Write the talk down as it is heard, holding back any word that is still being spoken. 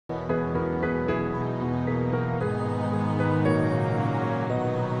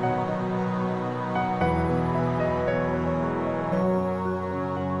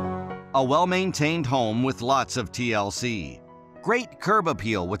A well-maintained home with lots of TLC. Great curb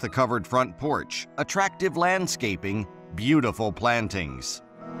appeal with a covered front porch, attractive landscaping, beautiful plantings.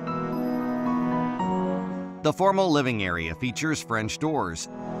 The formal living area features French doors.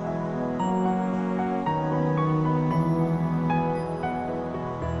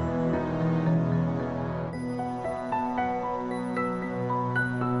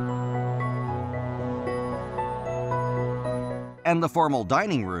 And the formal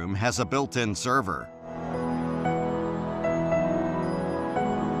dining room has a built-in server.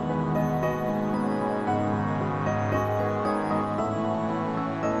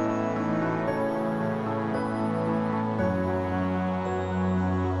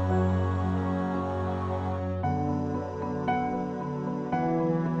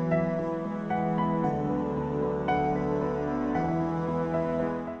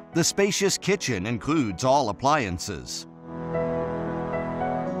 The spacious kitchen includes all appliances.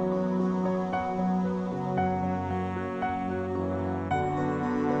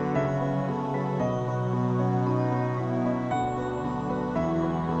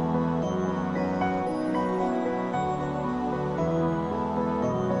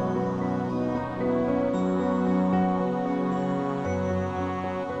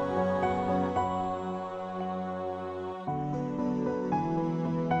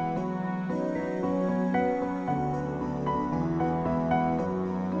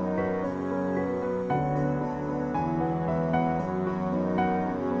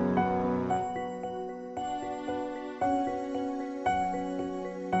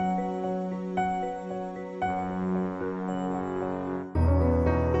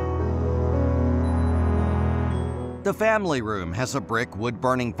 The family room has a brick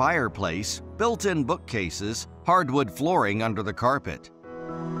wood-burning fireplace, built-in bookcases, hardwood flooring under the carpet.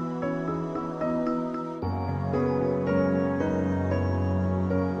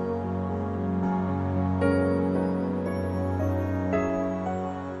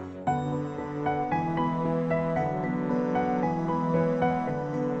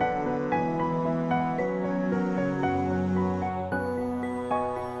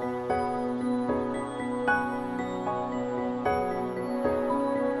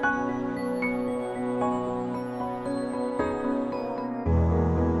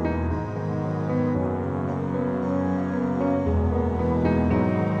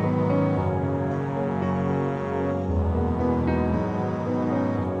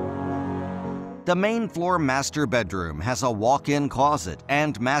 The main floor master bedroom has a walk-in closet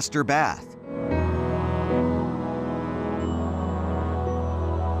and master bath.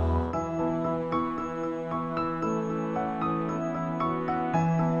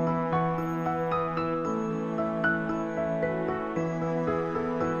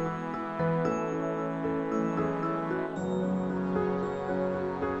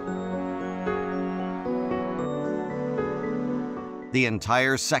 The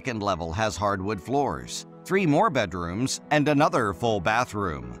entire second level has hardwood floors, 3 more bedrooms, and another full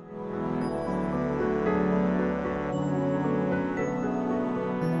bathroom.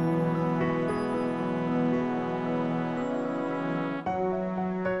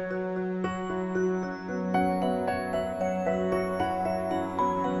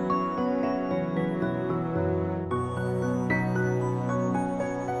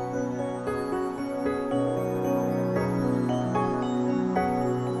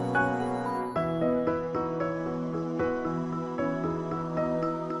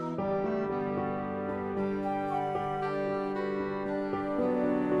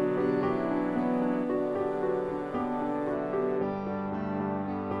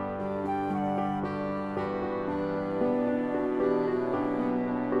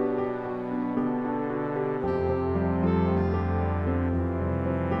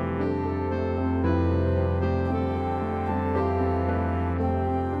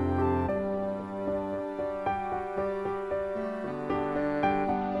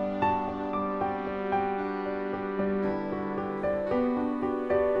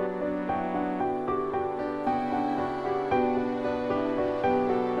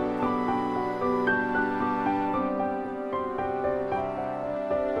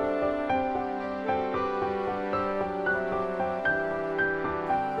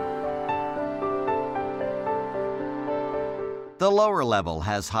 The lower level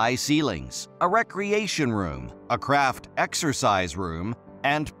has high ceilings, a recreation room, a craft exercise room,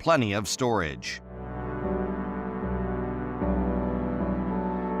 and plenty of storage.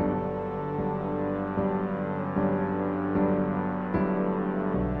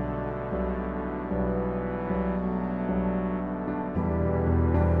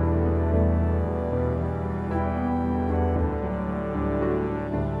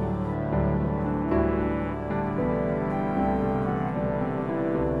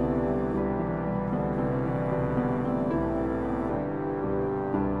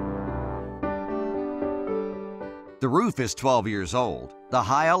 The roof is 12 years old. The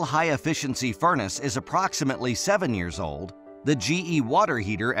Heil high-efficiency furnace is approximately 7 years old. The GE water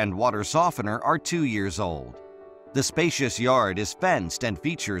heater and water softener are 2 years old. The spacious yard is fenced and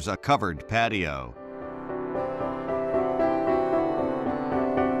features a covered patio.